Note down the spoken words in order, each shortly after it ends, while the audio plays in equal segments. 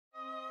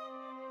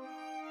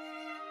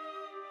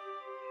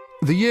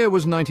The year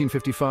was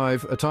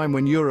 1955, a time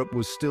when Europe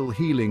was still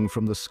healing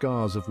from the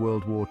scars of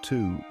World War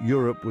II.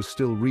 Europe was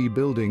still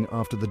rebuilding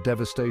after the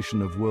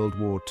devastation of World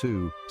War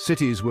II.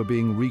 Cities were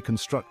being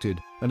reconstructed,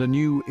 and a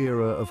new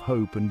era of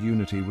hope and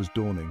unity was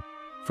dawning.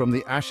 From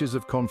the ashes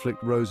of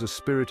conflict rose a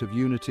spirit of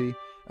unity,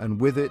 and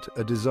with it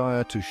a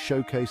desire to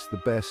showcase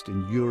the best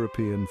in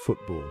European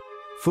football.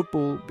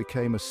 Football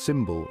became a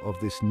symbol of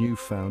this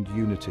newfound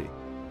unity,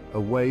 a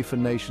way for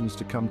nations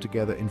to come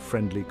together in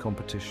friendly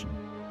competition.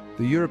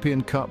 The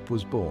European Cup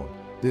was born.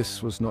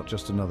 This was not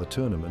just another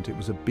tournament, it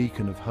was a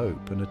beacon of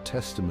hope and a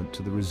testament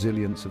to the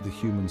resilience of the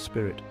human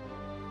spirit.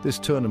 This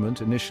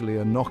tournament, initially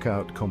a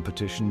knockout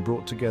competition,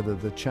 brought together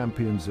the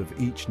champions of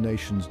each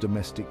nation's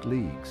domestic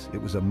leagues.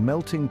 It was a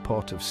melting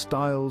pot of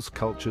styles,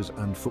 cultures,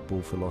 and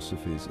football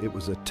philosophies. It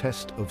was a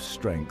test of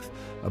strength,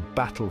 a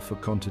battle for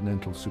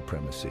continental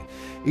supremacy.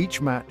 Each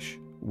match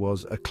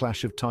was a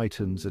clash of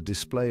titans, a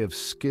display of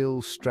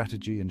skill,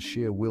 strategy, and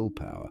sheer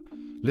willpower.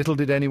 Little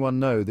did anyone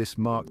know this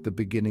marked the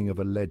beginning of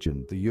a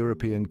legend. The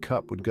European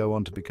Cup would go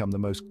on to become the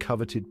most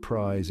coveted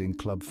prize in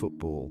club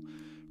football.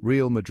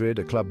 Real Madrid,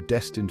 a club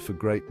destined for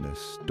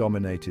greatness,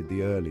 dominated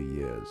the early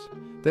years.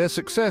 Their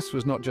success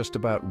was not just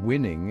about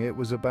winning, it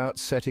was about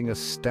setting a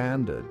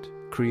standard,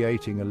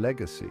 creating a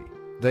legacy.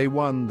 They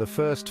won the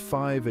first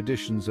 5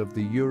 editions of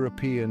the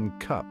European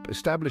Cup,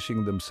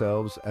 establishing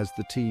themselves as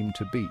the team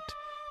to beat.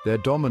 Their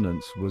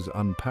dominance was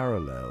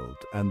unparalleled,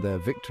 and their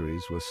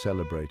victories were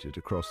celebrated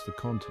across the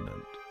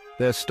continent.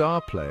 Their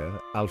star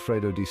player,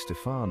 Alfredo Di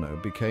Stéfano,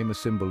 became a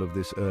symbol of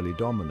this early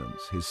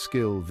dominance. His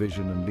skill,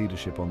 vision, and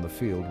leadership on the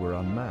field were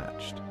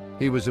unmatched.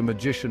 He was a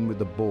magician with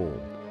the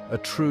ball, a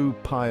true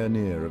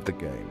pioneer of the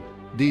game.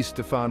 Di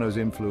Stéfano's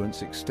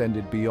influence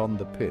extended beyond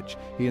the pitch.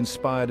 He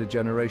inspired a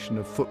generation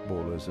of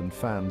footballers and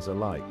fans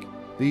alike.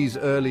 These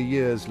early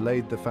years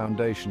laid the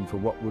foundation for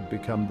what would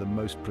become the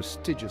most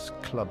prestigious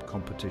club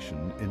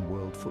competition in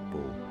world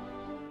football.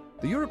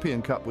 The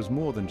European Cup was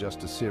more than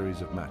just a series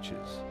of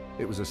matches.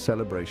 It was a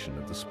celebration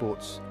of the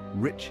sport's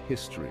rich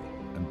history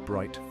and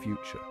bright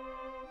future.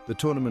 The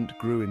tournament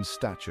grew in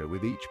stature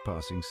with each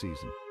passing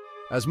season.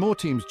 As more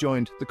teams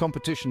joined, the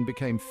competition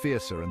became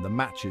fiercer and the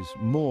matches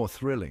more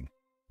thrilling.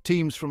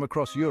 Teams from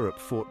across Europe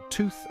fought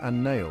tooth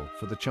and nail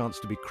for the chance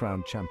to be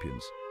crowned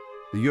champions.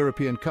 The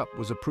European Cup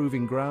was a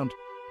proving ground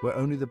where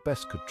only the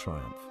best could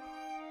triumph.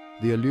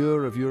 The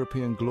allure of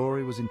European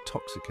glory was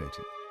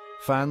intoxicating.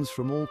 Fans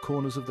from all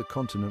corners of the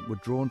continent were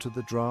drawn to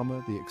the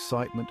drama, the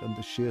excitement, and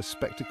the sheer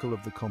spectacle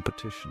of the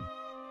competition.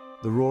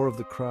 The roar of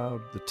the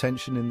crowd, the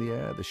tension in the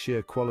air, the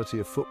sheer quality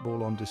of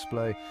football on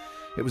display.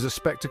 It was a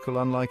spectacle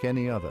unlike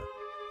any other.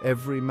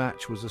 Every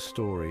match was a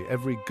story,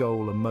 every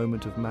goal a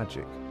moment of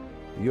magic.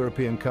 The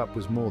European Cup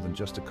was more than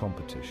just a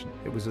competition.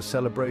 It was a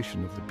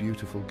celebration of the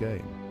beautiful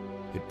game.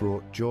 It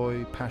brought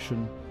joy,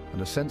 passion,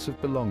 and a sense of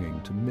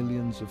belonging to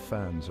millions of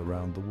fans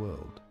around the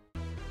world.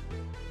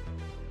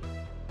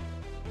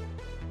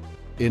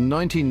 In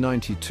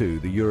 1992,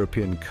 the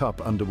European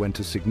Cup underwent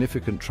a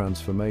significant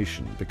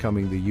transformation,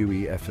 becoming the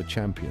UEFA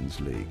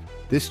Champions League.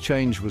 This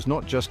change was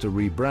not just a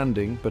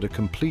rebranding, but a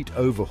complete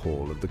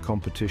overhaul of the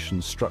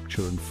competition's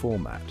structure and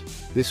format.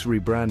 This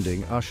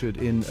rebranding ushered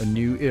in a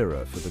new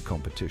era for the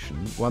competition,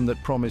 one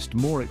that promised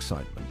more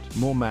excitement,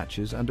 more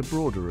matches, and a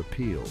broader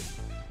appeal.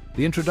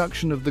 The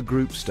introduction of the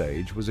group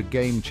stage was a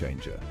game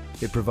changer.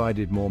 It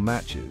provided more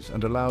matches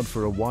and allowed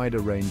for a wider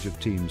range of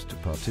teams to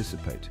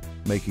participate,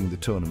 making the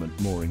tournament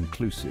more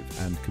inclusive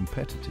and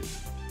competitive.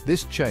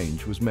 This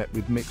change was met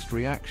with mixed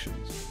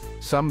reactions.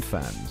 Some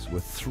fans were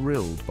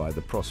thrilled by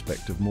the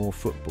prospect of more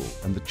football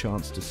and the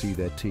chance to see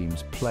their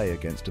teams play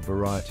against a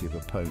variety of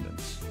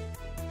opponents.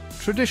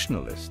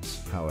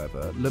 Traditionalists,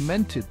 however,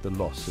 lamented the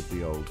loss of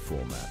the old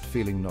format,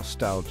 feeling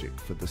nostalgic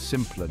for the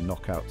simpler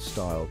knockout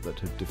style that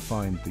had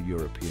defined the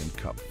European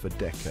Cup for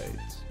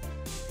decades.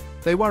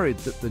 They worried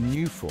that the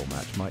new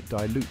format might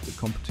dilute the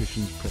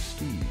competition's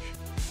prestige.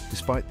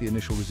 Despite the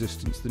initial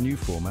resistance, the new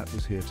format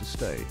was here to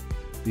stay.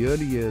 The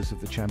early years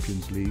of the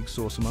Champions League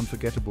saw some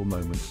unforgettable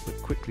moments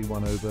that quickly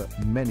won over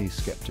many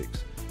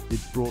skeptics. It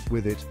brought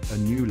with it a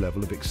new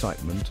level of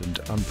excitement and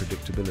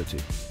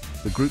unpredictability.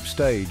 The group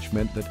stage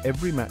meant that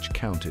every match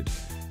counted,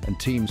 and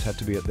teams had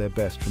to be at their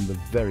best from the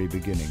very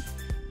beginning.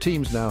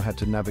 Teams now had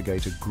to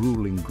navigate a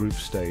grueling group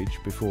stage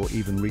before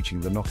even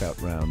reaching the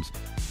knockout rounds.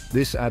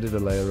 This added a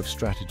layer of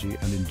strategy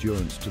and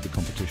endurance to the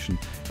competition,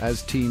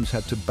 as teams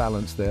had to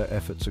balance their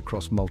efforts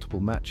across multiple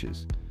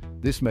matches.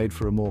 This made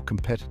for a more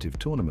competitive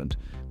tournament,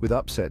 with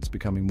upsets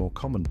becoming more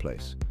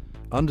commonplace.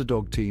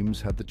 Underdog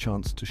teams had the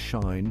chance to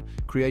shine,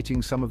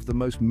 creating some of the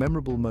most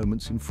memorable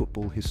moments in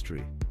football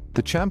history.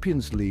 The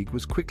Champions League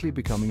was quickly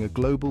becoming a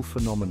global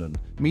phenomenon.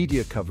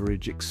 Media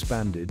coverage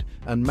expanded,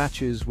 and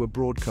matches were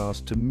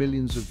broadcast to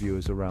millions of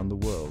viewers around the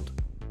world.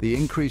 The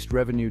increased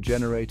revenue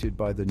generated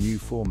by the new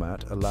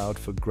format allowed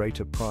for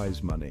greater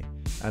prize money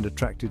and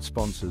attracted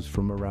sponsors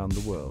from around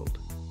the world.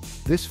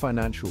 This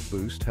financial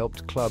boost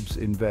helped clubs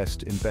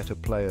invest in better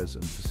players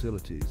and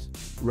facilities,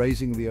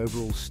 raising the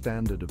overall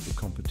standard of the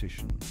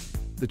competition.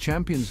 The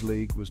Champions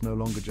League was no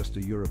longer just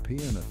a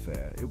European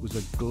affair, it was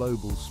a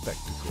global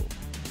spectacle.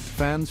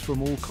 Fans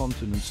from all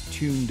continents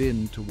tuned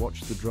in to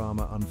watch the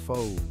drama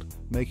unfold,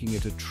 making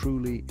it a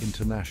truly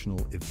international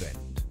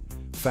event.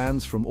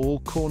 Fans from all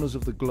corners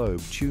of the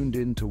globe tuned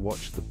in to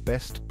watch the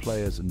best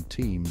players and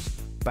teams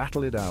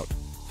battle it out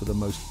for the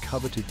most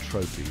coveted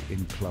trophy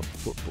in club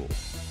football.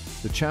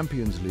 The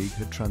Champions League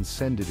had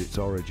transcended its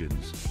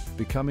origins,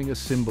 becoming a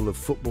symbol of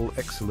football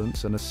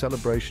excellence and a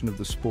celebration of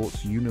the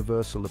sport's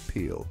universal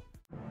appeal.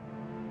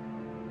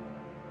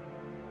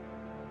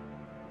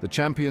 The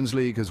Champions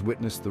League has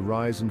witnessed the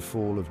rise and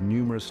fall of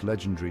numerous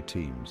legendary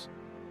teams.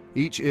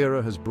 Each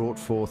era has brought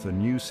forth a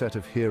new set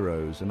of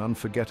heroes and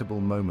unforgettable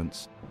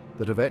moments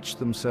that have etched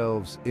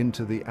themselves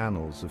into the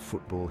annals of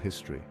football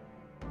history.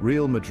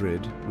 Real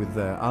Madrid, with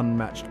their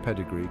unmatched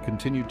pedigree,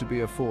 continued to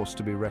be a force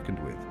to be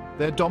reckoned with.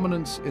 Their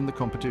dominance in the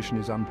competition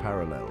is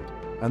unparalleled,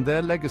 and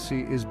their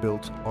legacy is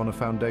built on a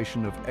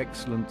foundation of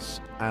excellence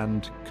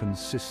and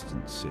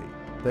consistency.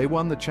 They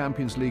won the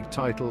Champions League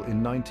title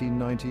in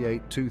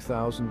 1998,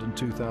 2000 and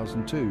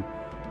 2002,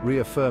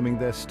 reaffirming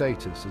their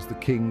status as the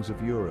kings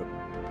of Europe.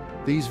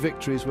 These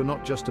victories were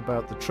not just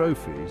about the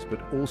trophies,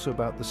 but also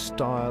about the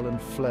style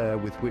and flair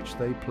with which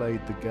they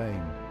played the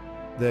game.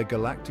 Their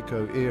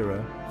Galactico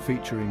era,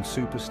 featuring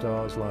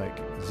superstars like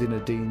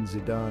Zinedine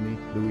Zidane,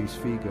 Luis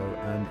Figo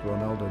and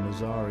Ronaldo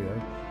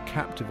Nazario,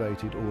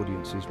 captivated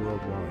audiences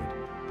worldwide.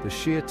 The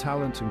sheer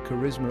talent and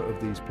charisma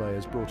of these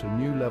players brought a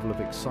new level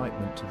of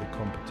excitement to the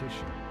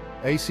competition.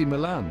 AC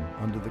Milan,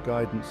 under the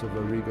guidance of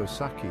Arrigo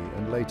Sacchi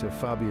and later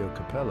Fabio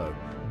Capello,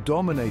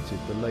 dominated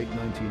the late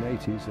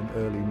 1980s and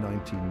early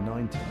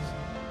 1990s.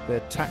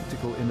 Their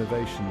tactical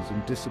innovations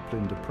and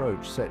disciplined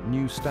approach set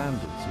new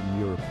standards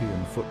in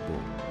European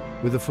football.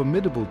 With a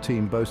formidable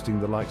team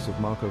boasting the likes of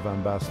Marco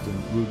van Basten,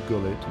 Ruud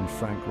Gullit and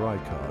Frank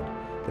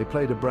Rijkaard, they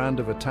played a brand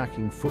of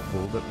attacking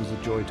football that was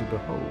a joy to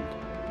behold.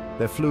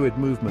 Their fluid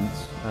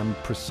movements and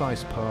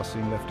precise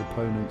passing left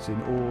opponents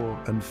in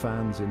awe and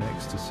fans in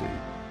ecstasy.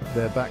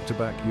 Their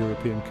back-to-back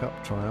European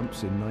Cup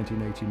triumphs in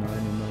 1989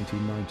 and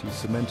 1990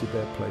 cemented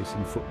their place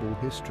in football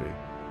history.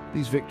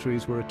 These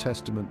victories were a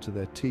testament to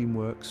their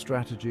teamwork,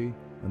 strategy,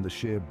 and the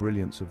sheer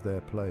brilliance of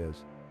their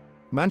players.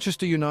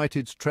 Manchester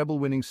United's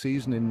treble-winning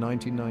season in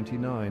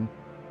 1999,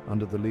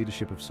 under the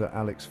leadership of Sir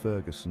Alex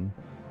Ferguson,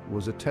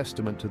 was a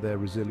testament to their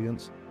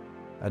resilience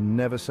and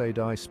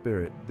never-say-die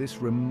spirit. This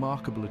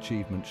remarkable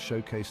achievement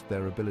showcased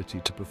their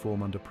ability to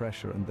perform under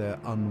pressure and their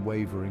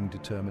unwavering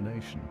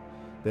determination.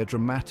 Their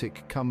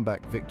dramatic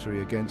comeback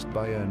victory against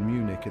Bayern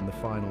Munich in the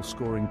final,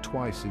 scoring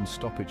twice in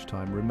stoppage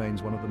time,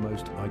 remains one of the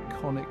most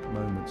iconic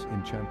moments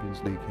in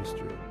Champions League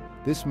history.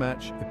 This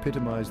match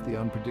epitomized the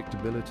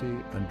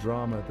unpredictability and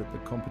drama that the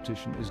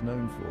competition is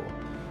known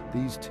for.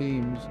 These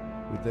teams,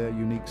 with their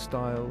unique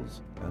styles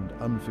and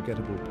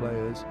unforgettable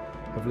players,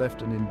 have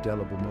left an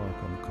indelible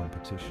mark on the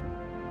competition.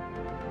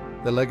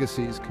 Their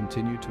legacies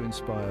continue to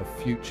inspire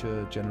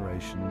future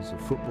generations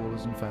of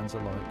footballers and fans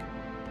alike,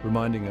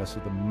 reminding us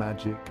of the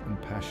magic and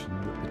passion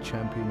that the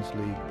Champions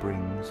League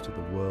brings to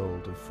the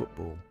world of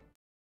football.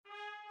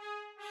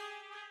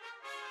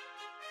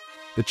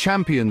 The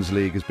Champions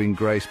League has been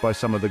graced by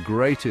some of the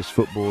greatest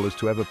footballers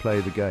to ever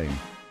play the game.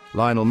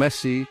 Lionel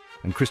Messi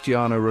and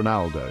Cristiano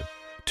Ronaldo,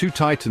 two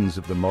titans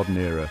of the modern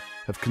era,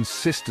 have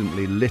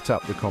consistently lit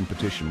up the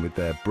competition with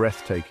their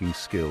breathtaking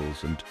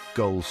skills and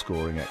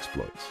goal-scoring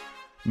exploits.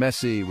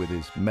 Messi, with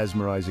his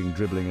mesmerizing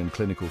dribbling and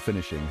clinical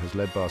finishing, has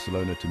led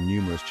Barcelona to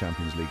numerous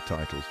Champions League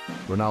titles.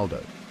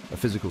 Ronaldo, a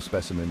physical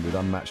specimen with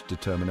unmatched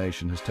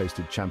determination, has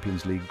tasted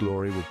Champions League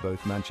glory with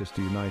both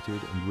Manchester United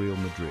and Real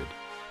Madrid.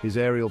 His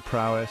aerial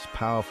prowess,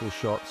 powerful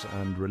shots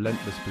and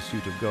relentless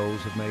pursuit of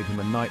goals have made him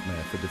a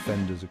nightmare for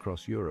defenders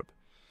across Europe.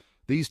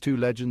 These two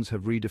legends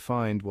have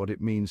redefined what it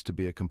means to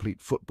be a complete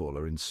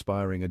footballer,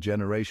 inspiring a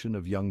generation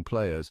of young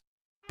players.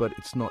 But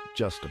it's not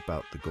just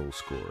about the goal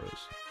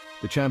scorers.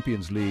 The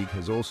Champions League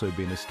has also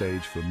been a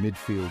stage for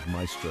midfield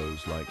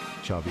maestros like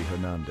Xavi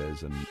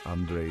Hernandez and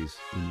Andres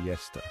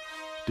Iniesta,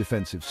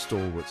 defensive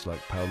stalwarts like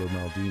Paolo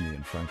Maldini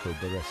and Franco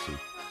Baresi,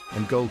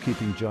 and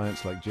goalkeeping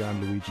giants like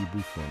Gianluigi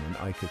Buffon and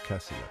Iker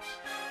Casillas.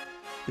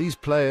 These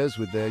players,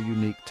 with their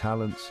unique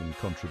talents and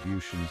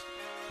contributions,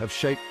 have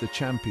shaped the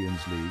Champions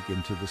League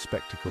into the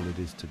spectacle it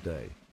is today.